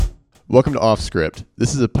Welcome to Off Script.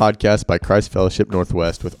 This is a podcast by Christ Fellowship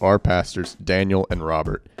Northwest with our pastors, Daniel and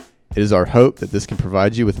Robert. It is our hope that this can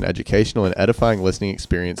provide you with an educational and edifying listening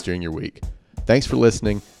experience during your week. Thanks for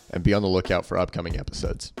listening, and be on the lookout for upcoming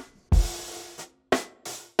episodes.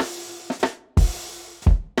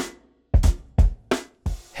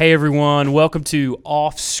 Hey everyone, welcome to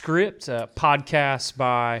Off Script, a podcast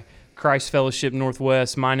by Christ Fellowship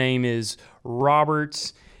Northwest. My name is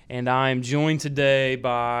Robert, and I am joined today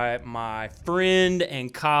by my friend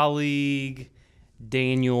and colleague,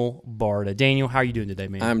 Daniel Barta. Daniel, how are you doing today,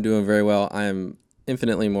 man? I'm doing very well. I am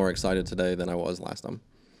infinitely more excited today than I was last time.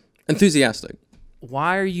 Enthusiastic.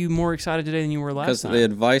 Why are you more excited today than you were last time? Because the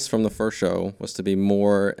advice from the first show was to be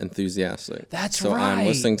more enthusiastic. That's right. So I'm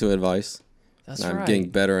listening to advice. That's and I'm right. getting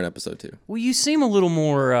better in episode 2. Well, you seem a little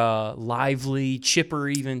more lively, chipper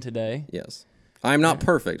even today. Yes. I am not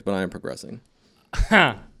perfect, but I am progressing.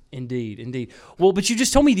 Indeed. Well, but you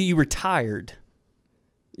just told me that you were tired.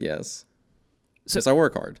 Yes. So- Because I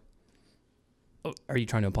work hard. Oh, are you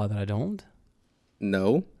trying to imply that I don't?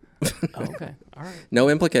 No. Oh, okay. All right. No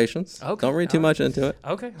implications. Okay, Don't read too much into it.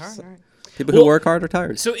 Okay. All right. People who work hard are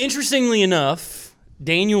tired. So interestingly enough,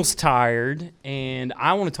 Daniel's tired, and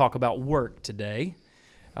I want to talk about work today.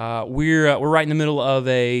 We're right in the middle of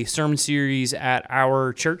a sermon series at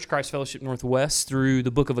our church, Christ Fellowship Northwest, through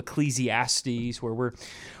the book of Ecclesiastes, where we're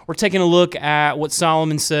taking a look at what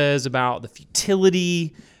Solomon says about the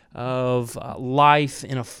futility of life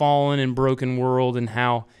in a fallen and broken world, and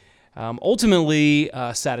how ultimately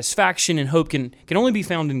satisfaction and hope can only be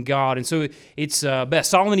found in God. And so it's best.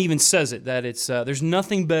 Solomon even says it, that it's there's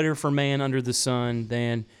nothing better for man under the sun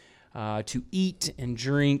than to eat and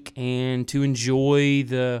drink and to enjoy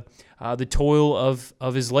the toil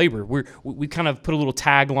of his labor. We kind of put a little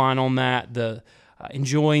tagline on that, the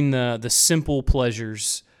enjoying the simple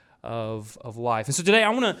pleasures of life. And so today I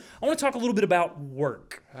want to talk a little bit about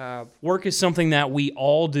work. Work is something that we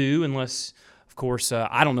all do, unless, of course,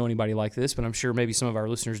 I don't know anybody like this, but I'm sure maybe some of our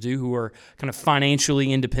listeners do, who are kind of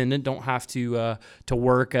financially independent, don't have to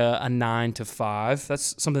work a 9 to 5.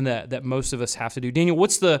 That's something that most of us have to do. Daniel,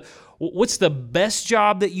 what's the best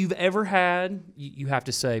job that you've ever had? You have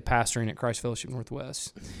to say pastoring at Christ Fellowship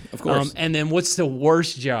Northwest. Of course. And then what's the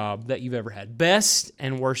worst job that you've ever had? Best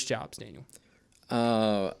and worst jobs, Daniel.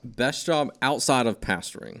 Best job outside of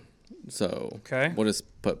pastoring. So Okay. We'll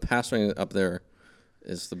just put pastoring up there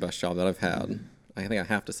is the best job that I've had. I think I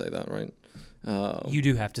have to say that, right? You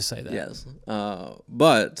do have to say that. Yes.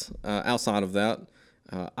 But outside of that,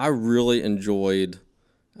 I really enjoyed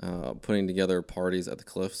putting together parties at the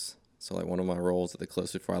Cliffs. So like one of my roles at the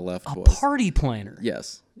Cliffs before I left A was party planner.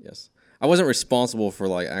 Yes. I wasn't responsible for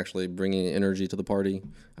like actually bringing energy to the party.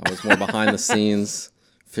 I was more behind the scenes,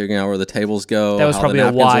 figuring out where the tables go. That was how probably the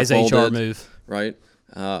a napkins wise are HR folded, move. right?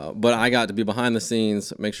 But I got to be behind the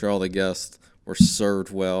scenes, make sure all the guests were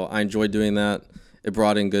served well. I enjoyed doing that. It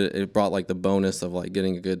brought like the bonus of like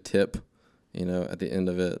getting a good tip, at the end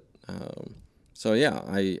of it. So yeah,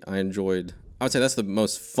 I enjoyed. I would say that's the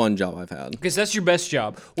most fun job I've had. Because that's your best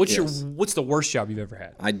job. What's Yes. what's the worst job you've ever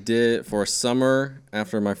had? I did for a summer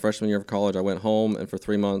after my freshman year of college. I went home, and for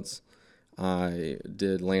 3 months, I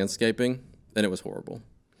did landscaping, and it was horrible.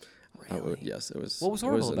 Really? Yes, it was. What was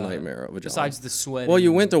horrible It was a about nightmare of a job. Besides the sweat. Well,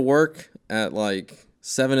 you went to work at like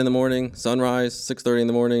 7 in the morning, sunrise, 6:30 in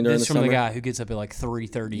the morning during This the from summer. the guy who gets up at like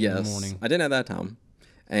 3:30 in the morning. I didn't have that time.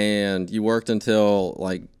 And you worked until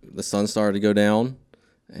like the sun started to go down,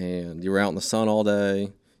 and you were out in the sun all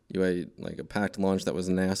day. You ate like a packed lunch that was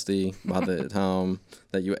nasty by the time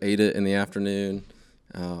that you ate it in the afternoon.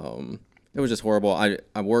 It was just horrible.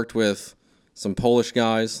 I worked with some Polish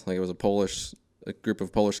guys. Like it was a group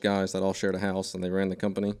of Polish guys that all shared a house, and they ran the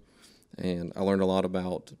company. And I learned a lot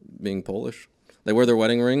about being Polish. They wear their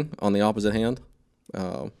wedding ring on the opposite hand.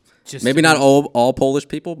 Maybe not all Polish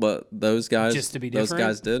people, but those guys. Just to be those different?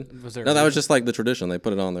 guys did. No, That was just like the tradition. They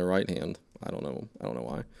put it on their right hand. I don't know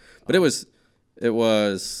why, but it was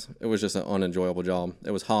just an unenjoyable job. It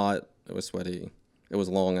was hot. It was sweaty. It was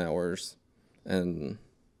long hours, and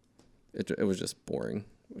it was just boring.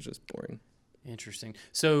 Interesting.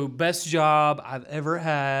 So, best job I've ever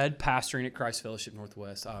had, pastoring at Christ Fellowship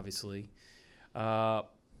Northwest, obviously.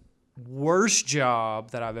 Worst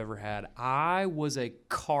job that I've ever had, I was a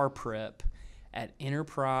car prep at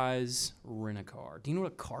Enterprise Rent-A-Car. Do you know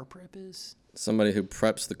what a car prep is? Somebody who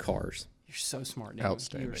preps the cars. You're so smart, Daniel.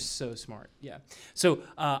 Outstanding. You're so smart. Yeah. So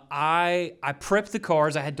I prepped the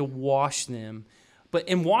cars. I had to wash them, but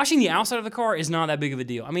washing the outside of the car is not that big of a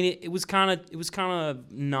deal. I mean, it was kind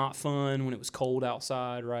of not fun when it was cold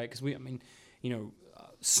outside, right? Because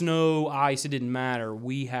snow, ice, it didn't matter.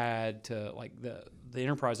 We had to, like, the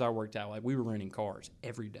enterprise I worked at, like we were renting cars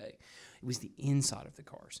every day. It was the inside of the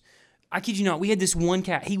cars. I kid you not, we had this one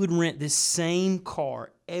cat. He would rent this same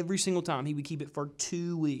car every single time. He would keep it for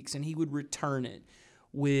 2 weeks, and he would return it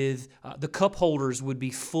with the cup holders would be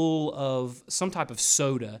full of some type of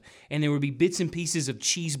soda, and there would be bits and pieces of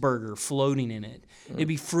cheeseburger floating in it. It'd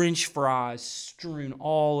be French fries strewn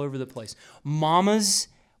all over the place. Mamas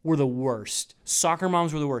were the worst. Soccer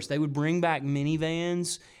moms were the worst. They would bring back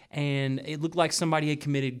minivans, and it looked like somebody had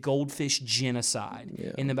committed goldfish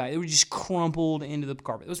genocide in the back. They were just crumpled into the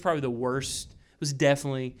carpet. It was probably the worst. It was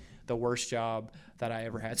definitely the worst job that I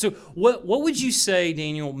ever had. So what would you say,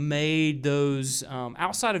 Daniel, made those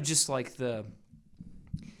outside of just like the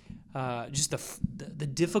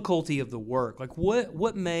difficulty of the work? Like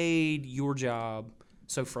what made your job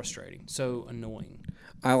so frustrating, so annoying?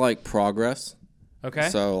 I like progress. Okay.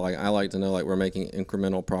 So like I like to know like we're making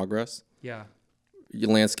incremental progress. Yeah.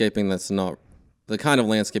 Landscaping that's not the kind of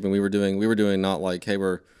landscaping we were doing. We were doing not like, hey,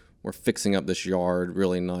 we're fixing up this yard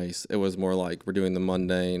really nice. It was more like we're doing the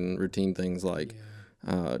mundane routine things like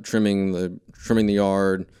trimming the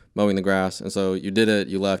yard, mowing the grass. And so you did it,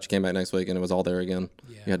 you left, you came back next week, and it was all there again.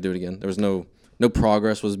 Yeah. You had to do it again. There was no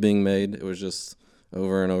progress was being made. It was just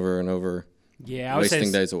over and over and over. Yeah, I would wasting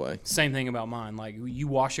say days away. Same thing about mine. Like you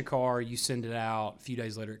wash a car, you send it out. A few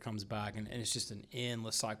days later, it comes back, and it's just an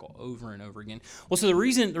endless cycle over and over again. Well, so the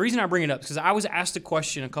reason I bring it up is because I was asked a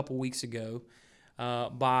question a couple weeks ago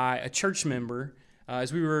by a church member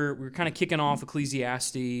as we were kind of kicking off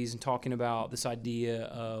Ecclesiastes and talking about this idea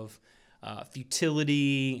of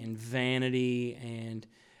futility and vanity. And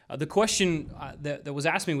the question that was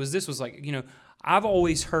asked me was like, I've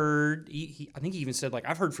always heard, I think he even said, like,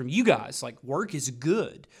 I've heard from you guys, like, work is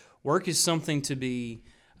good. Work is something to be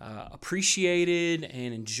appreciated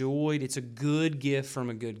and enjoyed. It's a good gift from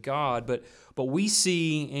a good God. But we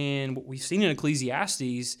see, and what we've seen in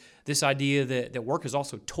Ecclesiastes, this idea that work is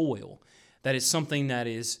also toil, that it's something that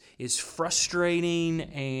is frustrating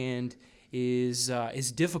and is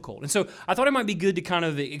difficult. And so I thought it might be good to kind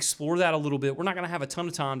of explore that a little bit. We're not going to have a ton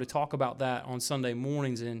of time to talk about that on Sunday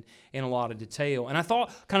mornings in a lot of detail. And I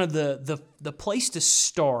thought kind of the place to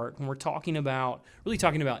start when we're talking about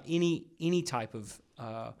any type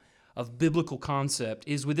of biblical concept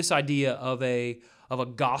is with this idea of a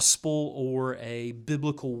gospel or a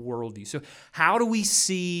biblical worldview. So how do we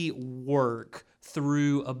see work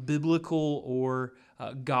through a biblical or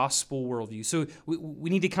gospel worldview? So we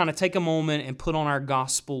need to kind of take a moment and put on our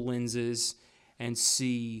gospel lenses and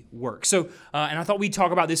see work. So, and I thought we'd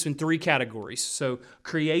talk about this in 3 categories. So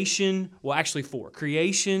creation, well, actually 4.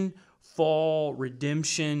 Creation, fall,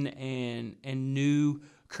 redemption, and new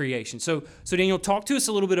creation. So Daniel, talk to us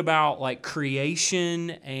a little bit about like creation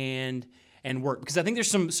and work, because I think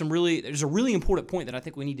there's there's a really important point that I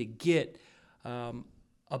think we need to get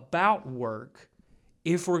about work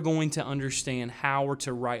if we're going to understand how we're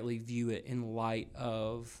to rightly view it in light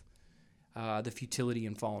of the futility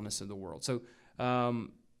and fallenness of the world. So,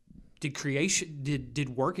 did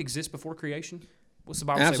work exist before creation? What's the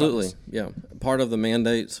Bible say about this? Absolutely, yeah. Part of the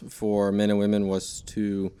mandate for men and women was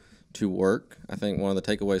to work. I think one of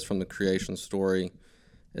the takeaways from the creation story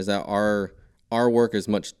is that our work is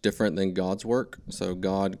much different than God's work. So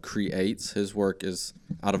God creates. His work is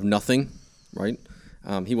out of nothing, right?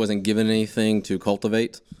 He wasn't given anything to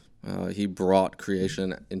cultivate. He brought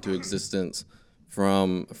creation into existence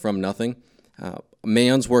from nothing.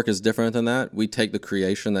 Man's work is different than that. We take the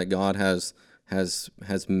creation that God has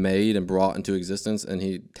made and brought into existence, and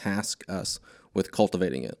He tasks us with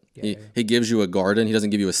cultivating it. He gives you a garden. He doesn't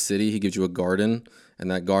give you a city. He gives you a garden, and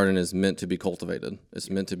that garden is meant to be cultivated. It's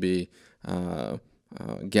meant to be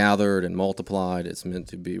gathered and multiplied. It's meant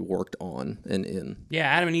to be worked on and in. Yeah,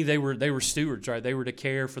 Adam and Eve, they were stewards, right? They were to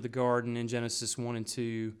care for the garden in Genesis 1 and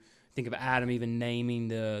 2. Think of Adam even naming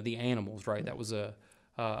the animals, right? That was a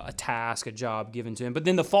task, a job given to him. But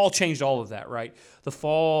then the fall changed all of that, right? The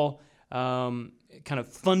fall it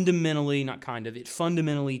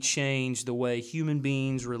fundamentally changed the way human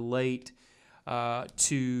beings relate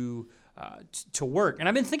to work. And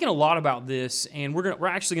I've been thinking a lot about this, and we're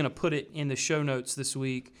actually gonna put it in the show notes this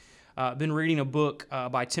week. I've been reading a book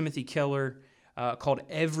by Timothy Keller called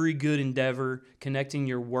Every Good Endeavor: Connecting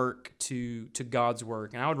Your Work to God's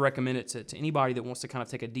Work. And I would recommend it to anybody that wants to kind of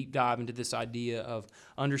take a deep dive into this idea of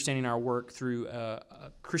understanding our work through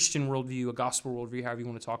a Christian worldview, a gospel worldview, however you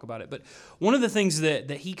want to talk about it. But one of the things that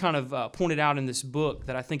he kind of pointed out in this book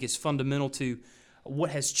that I think is fundamental to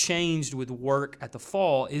what has changed with work at the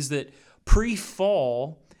fall is that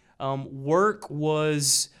pre-fall, work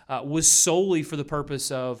was was solely for the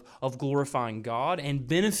purpose of glorifying God and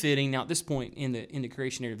benefiting. Now, at this point in the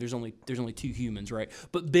creation narrative, there's only two humans, right?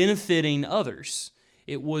 But benefiting others.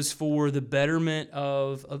 It was for the betterment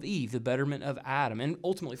of Eve, the betterment of Adam, and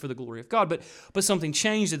ultimately for the glory of God. But something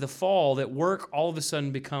changed at the fall, that work all of a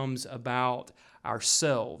sudden becomes about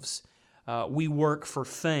ourselves. We work for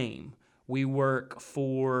fame. We work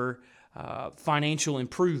for financial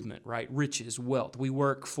improvement, right? Riches, wealth. We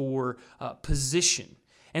work for position.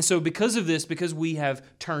 And so because of this, because we have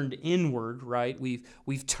turned inward, right?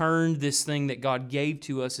 We've turned this thing that God gave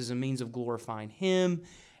to us as a means of glorifying Him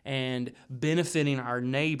and benefiting our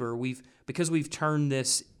neighbor. Because we've turned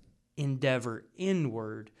this endeavor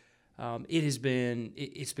inward,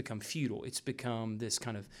 it's become futile. It's become this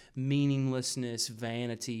kind of meaninglessness,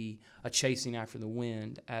 vanity, a chasing after the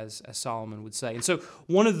wind, as Solomon would say. And so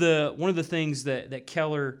one of the things that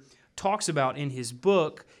Keller talks about in his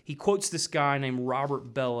book, he quotes this guy named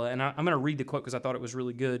Robert Bellah, and I'm going to read the quote because I thought it was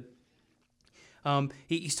really good.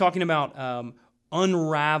 He's talking about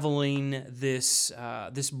unraveling this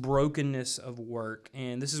brokenness of work,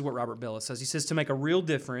 and this is what Robert Bellah says. He says, to make a real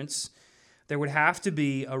difference, there would have to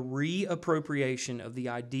be a reappropriation of the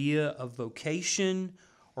idea of vocation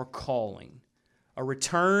or calling, a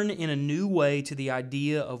return in a new way to the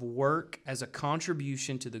idea of work as a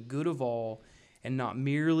contribution to the good of all and not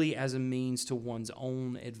merely as a means to one's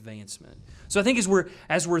own advancement. So I think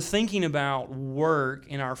as we're thinking about work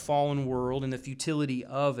in our fallen world and the futility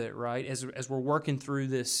of it, right, as we're working through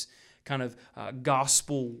this kind of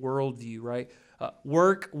gospel worldview, right,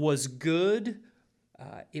 work was good.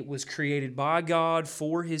 It was created by God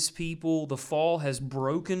for His people. The fall has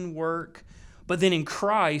broken work. But then in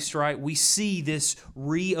Christ, right, we see this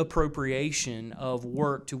reappropriation of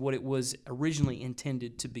work to what it was originally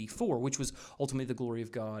intended to be for, which was ultimately the glory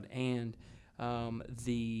of God and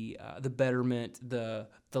the betterment, the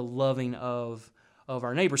loving of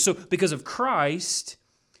our neighbors. So because of Christ,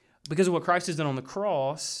 because of what Christ has done on the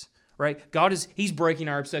cross, right, He's breaking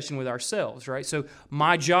our obsession with ourselves, right? So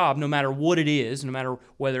my job, no matter what it is, no matter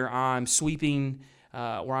whether I'm sweeping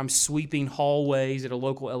hallways at a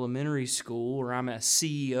local elementary school, or I'm a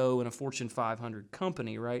CEO in a Fortune 500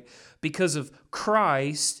 company, right? Because of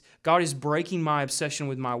Christ, God is breaking my obsession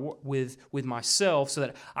with myself so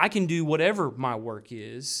that I can do whatever my work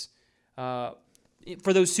is for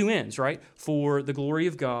those two ends, right? For the glory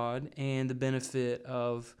of God and the benefit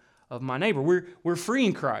of my neighbor. We're free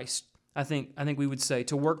in Christ. I think we would say,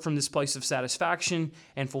 to work from this place of satisfaction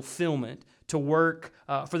and fulfillment, to work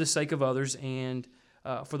for the sake of others and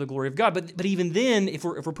for the glory of God. But even then, if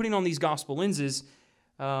we're putting on these gospel lenses,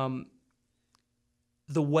 the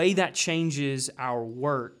way that changes our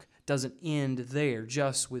work doesn't end there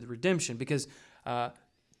just with redemption, because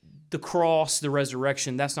the cross, the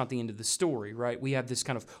resurrection, that's not the end of the story, right? We have this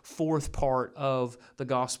kind of fourth part of the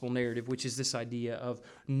gospel narrative, which is this idea of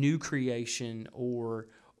new creation or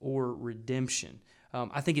redemption.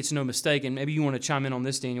 I think it's no mistake, and maybe you want to chime in on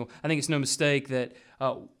this, Daniel. I think it's no mistake that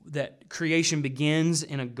creation begins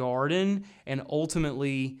in a garden and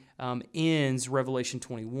ultimately ends, Revelation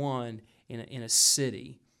 21, in a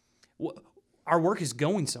city. Our work is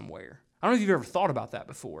going somewhere. I don't know if you've ever thought about that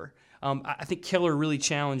before. I think Keller really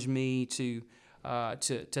challenged me to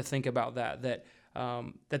think about that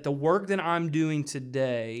the work that I'm doing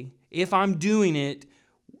today, if I'm doing it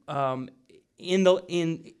in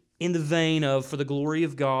the vein of for the glory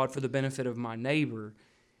of God, for the benefit of my neighbor,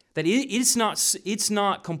 that it's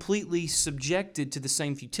not completely subjected to the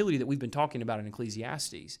same futility that we've been talking about in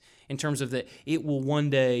Ecclesiastes, in terms of that it will one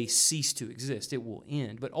day cease to exist, it will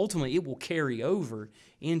end, but ultimately it will carry over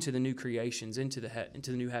into the new creations, into the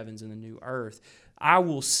new heavens and the new earth. I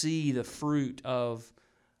will see the fruit of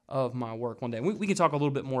my work one day. We can talk a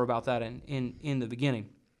little bit more about that in the beginning.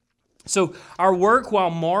 So our work,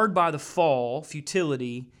 while marred by the fall,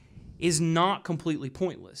 futility, is not completely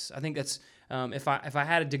pointless. I think that's if I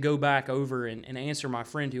had to go back over and answer my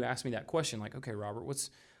friend who asked me that question, like, okay, Robert,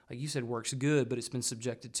 like you said, work's good, but it's been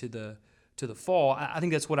subjected to the fall. I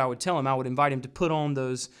think that's what I would tell him. I would invite him to put on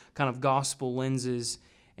those kind of gospel lenses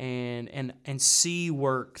and see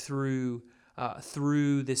work through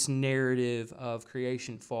this narrative of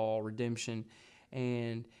creation, fall, redemption,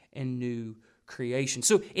 and new creation.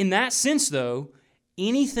 So in that sense, though,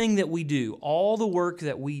 anything that we do, all the work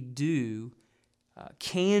that we do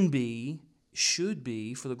should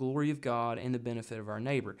be for the glory of God and the benefit of our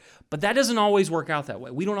neighbor. But that doesn't always work out that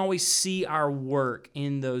way. We don't always see our work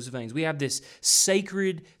in those veins. We have this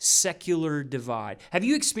sacred, secular divide. Have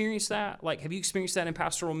you experienced that? Like, have you experienced that in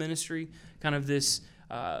pastoral ministry? Kind of this,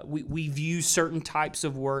 we view certain types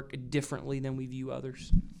of work differently than we view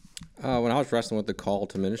others? When I was wrestling with the call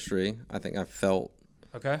to ministry, I think I felt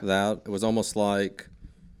Okay. that. It was almost like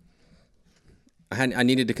I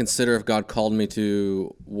needed to consider if God called me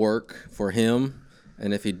to work for Him,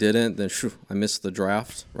 and if He didn't, then I missed the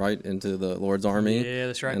draft right into the Lord's army. Yeah,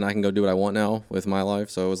 that's right. And I can go do what I want now with my life.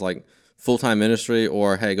 So it was like full-time ministry,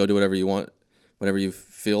 or hey, go do whatever you want, whatever you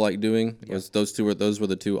feel like doing. Yeah. Those were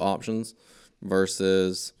the two options,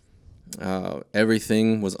 versus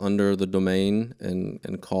everything was under the domain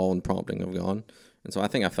and call and prompting of God. And so I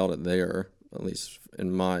think I felt it there, at least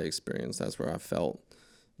in my experience. That's where I felt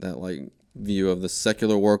that like view of the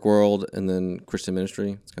secular work world and then Christian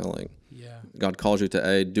ministry. It's kind of like Yeah. God calls you to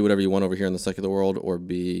A, do whatever you want over here in the secular world, or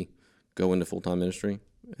B, go into full-time ministry.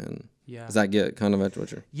 And Yeah. does that get kind of at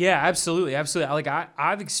what you're... Yeah, absolutely, absolutely. Like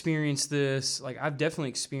I've experienced this. Like I've definitely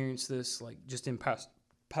experienced this. Like just in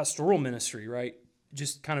pastoral ministry, right?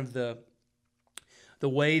 Just kind of the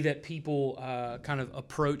way that people kind of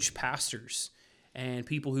approach pastors and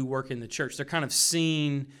people who work in the church. They're kind of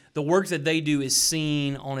seen, the work that they do is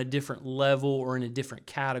seen on a different level or in a different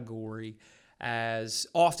category, as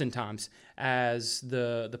oftentimes as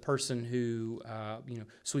the person who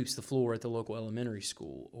sweeps the floor at the local elementary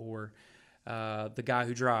school, or the guy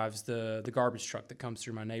who drives the garbage truck that comes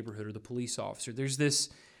through my neighborhood, or the police officer. There's this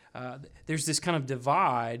kind of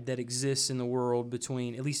divide that exists in the world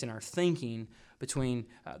between, at least in our thinking, between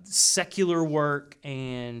secular work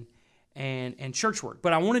and church work.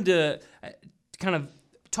 But I wanted to kind of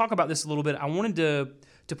talk about this a little bit. I wanted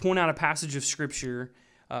to point out a passage of Scripture,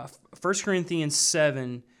 1 Corinthians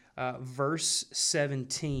 7, verse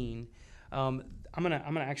 17. I'm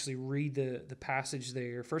gonna actually read the passage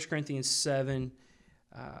there. 1 Corinthians 7,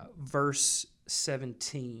 verse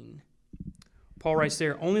 17. Paul writes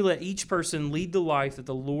there, "Only let each person lead the life that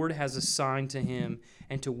the Lord has assigned to him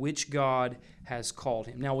and to which God has called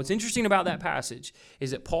him." Now, what's interesting about that passage is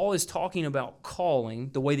that Paul is talking about calling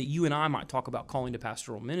the way that you and I might talk about calling to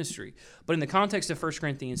pastoral ministry. But in the context of 1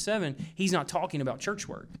 Corinthians 7, he's not talking about church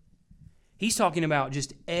work. He's talking about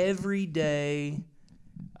just everyday,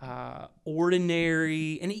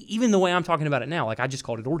 ordinary, and even the way I'm talking about it now, like I just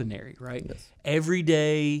called it ordinary, right? Yes.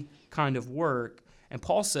 Everyday kind of work. And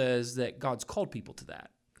Paul says that God's called people to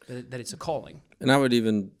that it's a calling. And I would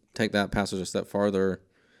even take that passage a step farther.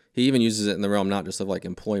 He even uses it in the realm not just of like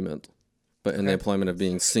employment, but in the employment of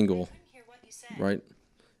being single, right?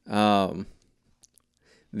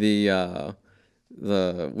 We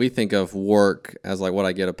think of work as like what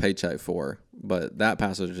I get a paycheck for, but that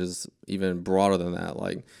passage is even broader than that.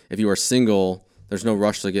 Like if you are single, there's no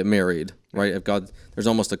rush to get married, right? There's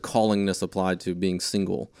almost a callingness applied to being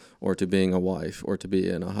single, or to being a wife, or to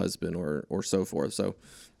being a husband, or so forth. So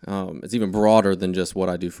it's even broader than just what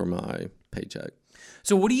I do for my paycheck.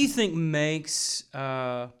 So what do you think makes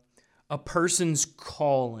a person's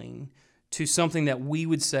calling to something that we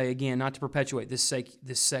would say, again, not to perpetuate this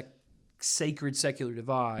sacred secular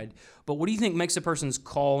divide, but what do you think makes a person's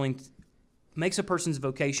calling, makes a person's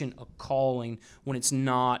vocation a calling when it's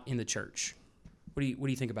not in the church? What do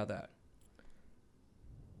you think about that?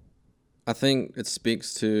 I think it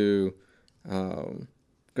speaks to,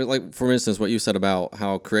 like for instance, what you said about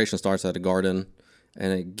how creation starts at a garden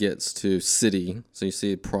and it gets to city, so you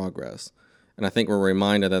see progress. And I think we're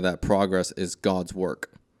reminded that progress is God's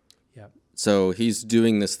work. Yeah. So he's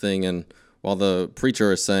doing this thing, and while the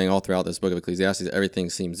preacher is saying all throughout this book of Ecclesiastes, everything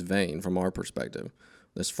seems vain from our perspective,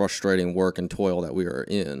 this frustrating work and toil that we are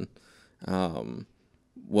in.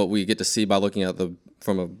 What we get to see by looking at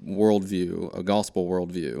from a worldview, a gospel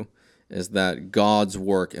worldview, is that God's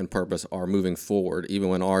work and purpose are moving forward, even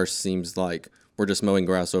when ours seems like we're just mowing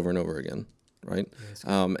grass over and over again, right?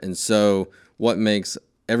 And so what makes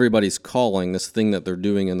everybody's calling, this thing that they're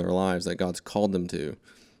doing in their lives that God's called them to,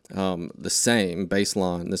 the same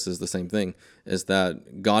baseline, this is the same thing, is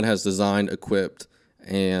that God has designed, equipped,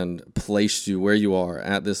 and placed you where you are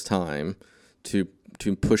at this time to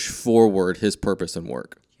push forward his purpose and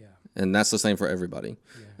work. Yeah. And that's the same for everybody.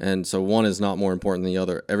 Yeah. And so one is not more important than the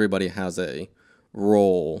other. Everybody has a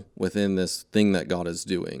role within this thing that God is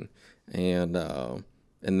doing. And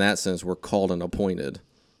in that sense, we're called and appointed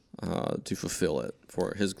to fulfill it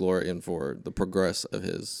for his glory and for the progress of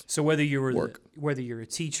his So whether you're work. whether you're a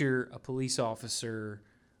teacher, a police officer,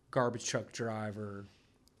 garbage truck driver,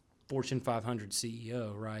 Fortune 500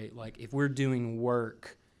 CEO, right? Like if we're doing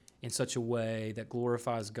work in such a way that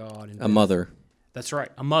glorifies God, and A mother. That's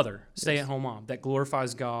right, a mother, stay-at-home mom that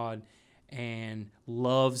glorifies God and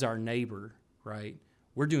loves our neighbor, right?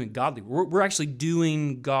 We're doing godly. We're actually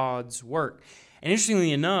doing God's work. And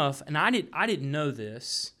interestingly enough, and I didn't know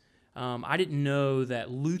this. I didn't know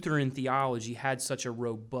that Lutheran theology had such a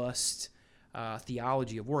robust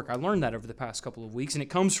theology of work. I learned that over the past couple of weeks, and it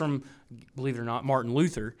comes from, believe it or not, Martin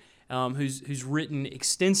Luther, who's written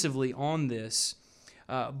extensively on this.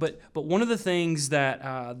 But one of the things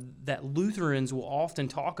that Lutherans will often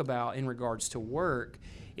talk about in regards to work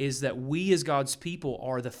is that we as God's people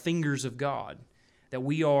are the fingers of God, that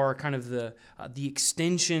we are kind of the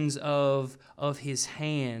extensions of His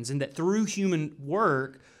hands, and that through human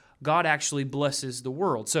work, God actually blesses the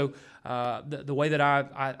world. So the way that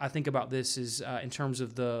I think about this is in terms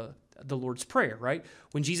of the Lord's Prayer, right?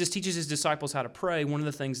 When Jesus teaches His disciples how to pray, one of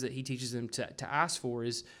the things that He teaches them to ask for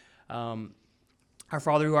is, Our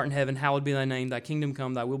Father who art in heaven, hallowed be thy name, thy kingdom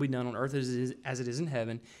come, thy will be done on earth as it is in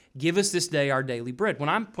heaven. Give us this day our daily bread. When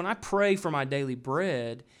I pray for my daily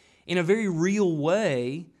bread, in a very real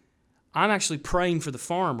way, I'm actually praying for the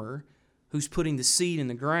farmer who's putting the seed in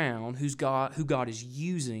the ground, who God is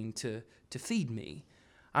using to feed me.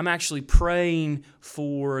 I'm actually praying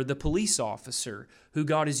for the police officer who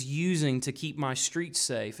God is using to keep my streets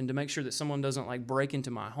safe and to make sure that someone doesn't break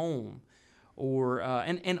into my home. Or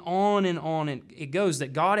and on it goes,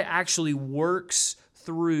 that God actually works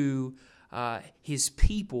through His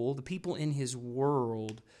people, the people in His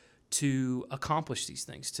world, to accomplish these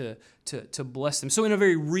things, to bless them. So in a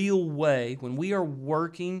very real way, when we are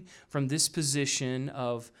working from this position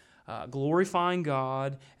of glorifying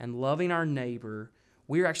God and loving our neighbor,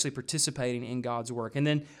 we're actually participating in God's work. And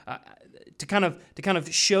then to kind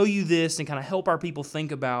of show you this and kind of help our people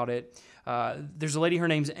think about it, there's a lady, her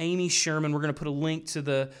name's Amy Sherman. We're going to put a link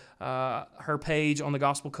to her page on the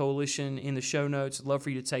Gospel Coalition in the show notes. I'd love for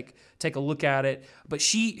you to take a look at it. But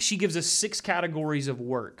she gives us 6 categories of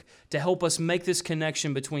work to help us make this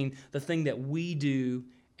connection between the thing that we do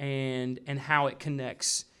and how it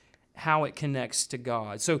connects to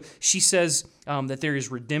God. So she says that there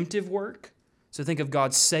is redemptive work. So think of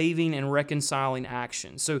God's saving and reconciling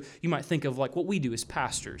action. So you might think of what we do as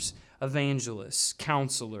pastors, evangelists,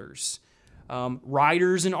 counselors,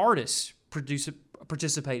 writers and artists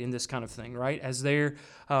participate in this kind of thing, right? As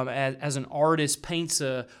an artist paints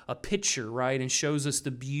a picture, right, and shows us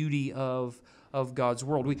the beauty of God's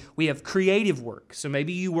world. We have creative work. So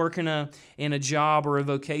maybe you work in a job or a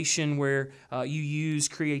vocation where you use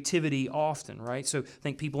creativity often, right? So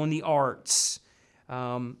think people in the arts.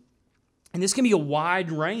 And this can be a wide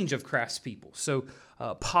range of craftspeople. So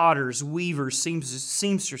potters, weavers,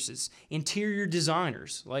 seamstresses, interior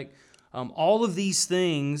designers, all of these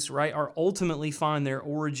things, right, are ultimately find their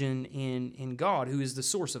origin in God, who is the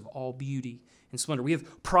source of all beauty and splendor. We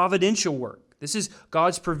have providential work. This is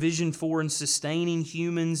God's provision for and sustaining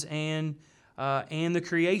humans and the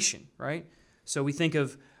creation, right? So we think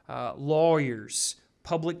of lawyers,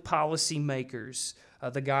 public policy makers,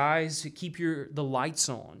 the guys who keep the lights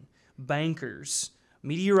on, bankers,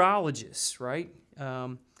 meteorologists, right?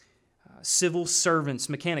 Civil servants,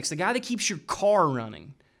 mechanics, the guy that keeps your car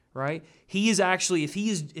running, right? He is actually, if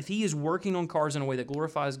he is working on cars in a way that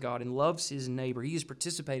glorifies God and loves his neighbor, he is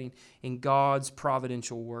participating in God's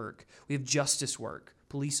providential work. We have justice work,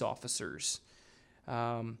 police officers,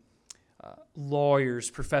 lawyers,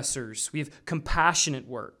 professors. We have compassionate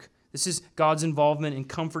work. This is God's involvement in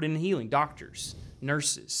comfort and healing, doctors,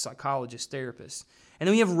 nurses, psychologists, therapists. And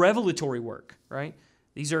then we have revelatory work, right?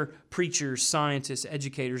 These are preachers, scientists,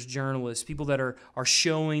 educators, journalists, people that are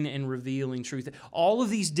showing and revealing truth. All of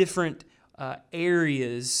these different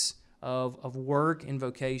areas of work and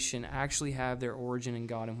vocation actually have their origin in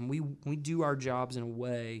God. And when we do our jobs in a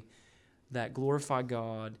way that glorify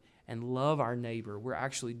God and love our neighbor, we're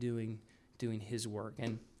actually doing His work.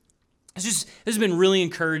 And this has been really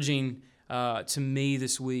encouraging to me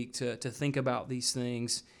this week to think about these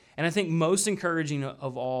things. And I think most encouraging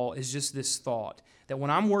of all is just this thought that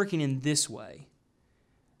when I'm working in this way,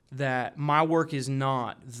 that my work is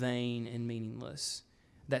not vain and meaningless,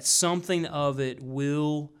 that something of it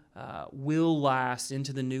will last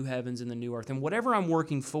into the new heavens and the new earth. And whatever I'm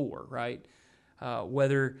working for, right,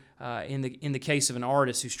 whether in the case of an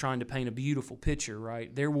artist who's trying to paint a beautiful picture,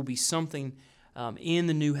 right, there will be something in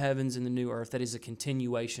the new heavens and the new earth that is a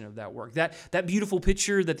continuation of that work. That beautiful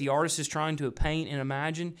picture that the artist is trying to paint and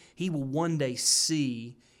imagine, he will one day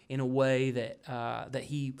see in a way that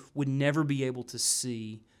he would never be able to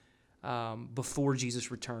see before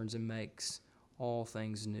Jesus returns and makes all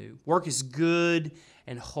things new. Work is good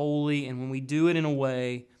and holy, and when we do it in a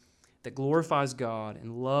way that glorifies God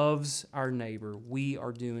and loves our neighbor, we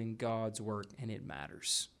are doing God's work, and it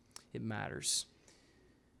matters. It matters.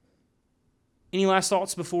 Any last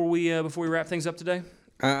thoughts before we wrap things up today?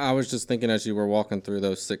 I was just thinking as you were walking through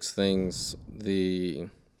those 6 things, one of the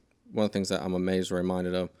things that I'm amazed or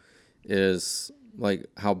reminded of is like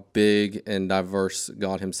how big and diverse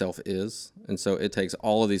God himself is. And so it takes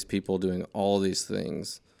all of these people doing all of these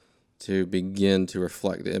things to begin to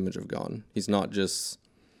reflect the image of God. He's not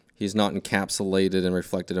encapsulated and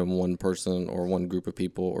reflected in one person or one group of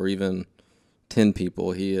people or even 10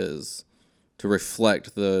 people. He is, to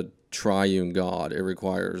reflect the triune God, it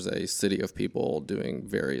requires a city of people doing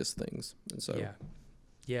various things. And so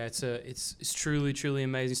Yeah, it's truly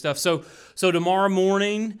amazing stuff. So tomorrow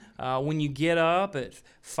morning, when you get up at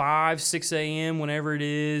 5-6 a.m., whenever it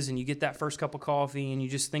is, and you get that first cup of coffee, and you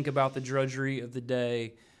just think about the drudgery of the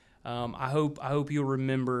day, I hope you'll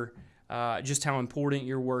remember just how important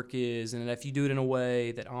your work is, and that if you do it in a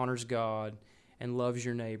way that honors God and loves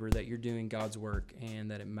your neighbor, that you're doing God's work and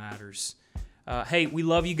that it matters. Hey, we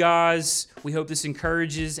love you guys. We hope this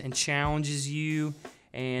encourages and challenges you.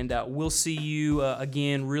 And we'll see you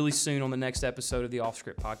again really soon on the next episode of the Off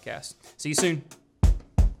Script Podcast. See you soon.